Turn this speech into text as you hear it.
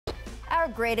our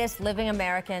greatest living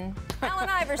American, Allen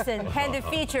Iverson, penned a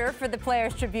feature for the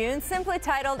Players Tribune simply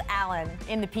titled Allen.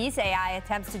 In the piece, AI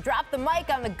attempts to drop the mic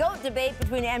on the GOAT debate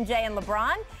between MJ and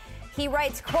LeBron. He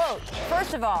writes, quote,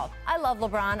 "First of all, I love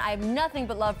LeBron. I have nothing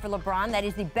but love for LeBron. That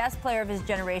he's the best player of his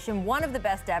generation, one of the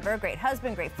best ever, great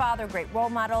husband, great father, great role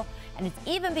model. And it's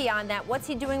even beyond that. What's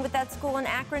he doing with that school in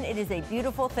Akron? It is a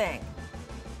beautiful thing.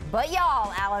 But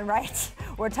y'all," Allen writes,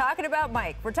 "we're talking about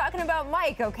Mike. We're talking about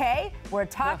Mike, okay? We're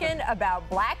talking about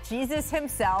Black Jesus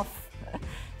himself."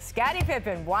 Scottie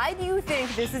Pippen, why do you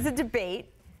think this is a debate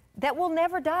that will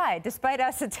never die, despite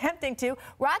us attempting to?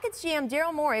 Rockets GM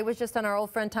Daryl Morey was just on our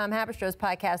old friend Tom Haberstrow's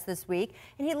podcast this week,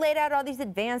 and he laid out all these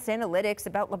advanced analytics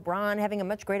about LeBron having a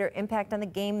much greater impact on the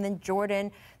game than Jordan.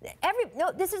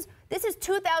 This is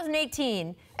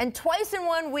 2018, and twice in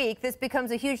 1 week, this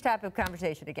becomes a huge topic of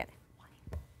conversation again.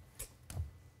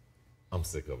 I'm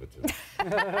sick of it, too.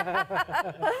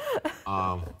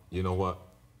 You know what?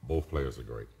 Both players are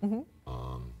great.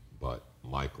 But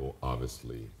Michael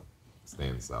obviously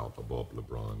stands out above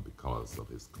LeBron because of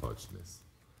his clutchness.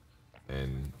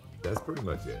 And that's pretty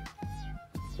much it.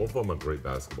 Both of them are great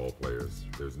basketball players.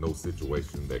 There's no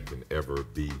situation that can ever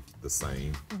be the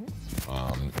same.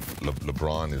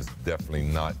 LeBron is definitely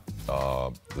not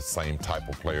the same type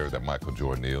of player that Michael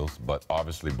Jordan is, but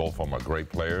obviously both of them are great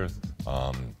players.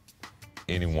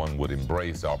 Anyone would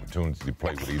embrace the opportunity to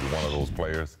play with either one of those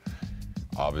players.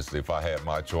 Obviously, if I had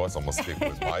my choice, I'm going to stick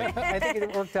with Mike. I think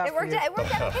it worked out for you. It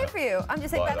worked out okay for you. I'm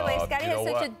just saying, by the way, Scottie has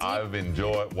such a deep... I've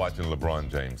enjoyed watching LeBron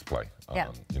James play.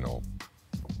 You know,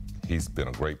 he's been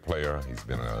a great player. He's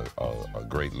been a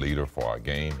great leader for our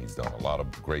game. He's done a lot of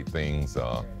great things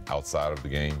outside of the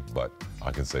game, but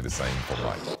I can say the same for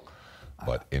Mike.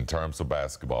 But in terms of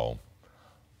basketball,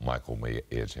 Michael may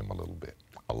edge him a little bit,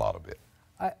 a lot of it.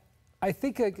 I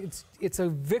think it's a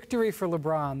victory for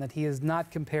LeBron that he is not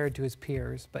compared to his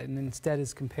peers, but instead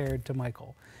is compared to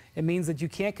Michael. It means that you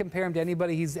can't compare him to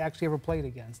anybody he's actually ever played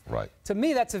against. Right. To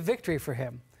me, that's a victory for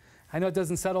him. I know it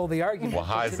doesn't settle the argument. Well,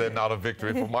 how is that not a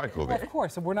victory for Michael then? Well, of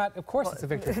course, we're not. Of course, it's a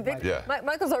victory for Michael. Yeah.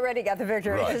 Michael's already got the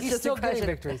victory. Right. It's He's just still getting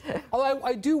victories. Although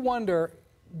I do wonder,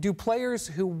 do players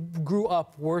who grew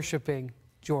up worshiping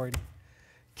Jordan,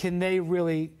 can they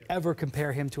really ever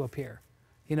compare him to a peer?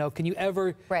 You know, can you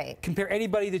ever compare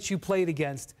anybody that you played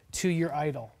against to your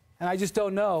idol? And I just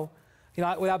don't know, you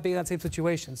know, without being in that same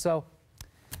situation. So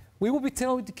we will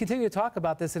continue to talk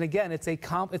about this. And again, it's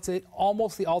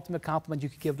almost the ultimate compliment you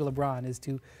could give to LeBron is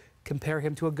to compare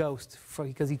him to a ghost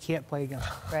because he can't play against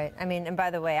him. Right. I mean, and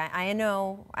by the way, I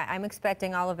know I'm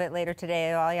expecting all of it later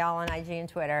today, all y'all on IG and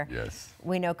Twitter. Yes.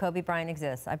 We know Kobe Bryant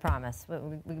exists. I promise.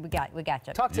 We got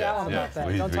you. Talk to Allen about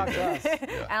that. Don't talk to us.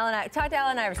 Talk to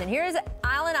Allen Iverson. Here's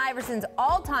Allen Iverson's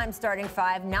all-time starting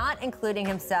five, not including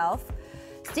himself.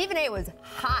 Stephen A. was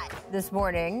hot this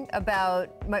morning about,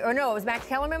 it was Max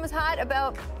Kellerman was hot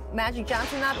about Magic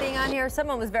Johnson not being on here.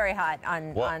 Someone was very hot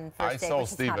on first day. I saw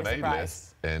Stephen A.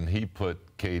 list, and he put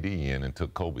KD in and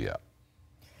took Kobe out.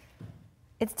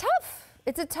 It's tough.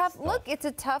 It's a tough look. It's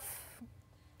a tough.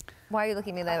 Why are you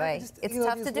looking at me that way? It's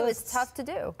tough to do. It's tough to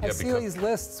do. I see these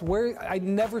lists where I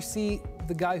never see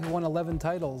the guy who won 11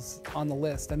 titles on the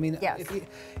list. I mean,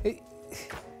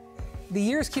 the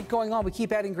years keep going on. We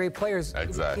keep adding great players.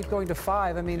 Exactly. We keep going to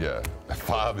 5. I mean,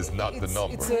 5 is not the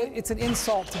number. It's an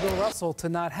insult to Bill Russell to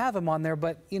not have him on there.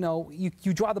 But you know,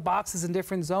 you draw the boxes in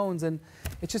different zones, and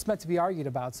it's just meant to be argued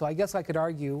about. So I guess I could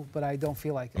argue, but I don't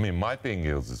feel like it. I mean, my thing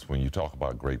is when you talk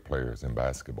about great players in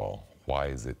basketball, why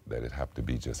is it that it have to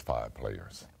be just 5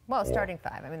 players? Well, starting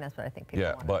 5. I mean, that's what I think people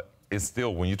want. Yeah, but it's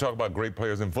still, when you talk about great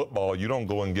players in football, you don't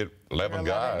go and get 11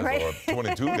 guys or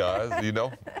 22 guys, you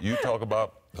know? You talk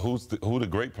about who the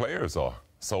great players are.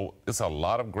 So it's a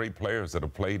lot of great players that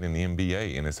have played in the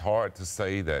NBA, and it's hard to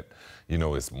say that, you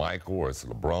know, it's Michael or it's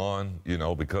LeBron, you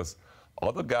know, because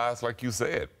other guys, like you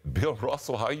said, Bill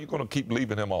Russell, how are you going to keep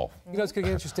leaving him off? You know what's going to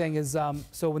get interesting is,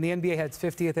 so when the NBA had its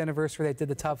 50th anniversary, they did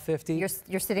the top 50.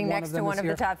 You're sitting next to one of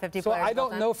the top 50 players. So I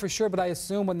don't know for sure, but I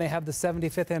assume when they have the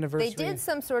 75th anniversary. They did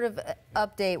some sort of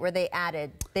update where they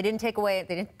added. They didn't take away.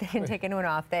 They didn't take anyone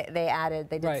off. They added.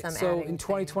 They did some so adding. In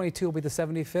 2022 will be the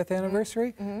 75th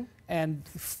anniversary, and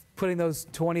putting those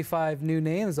 25 new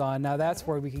names on, now that's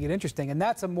where we can get interesting. And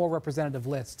that's a more representative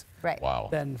list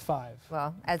than 5.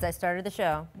 Well, as I started the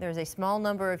show, there's a small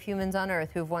number of humans on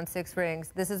Earth who've won 6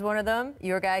 rings. This is one of them.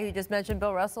 Your guy who just mentioned,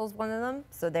 Bill Russell, is one of them.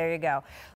 So there you go.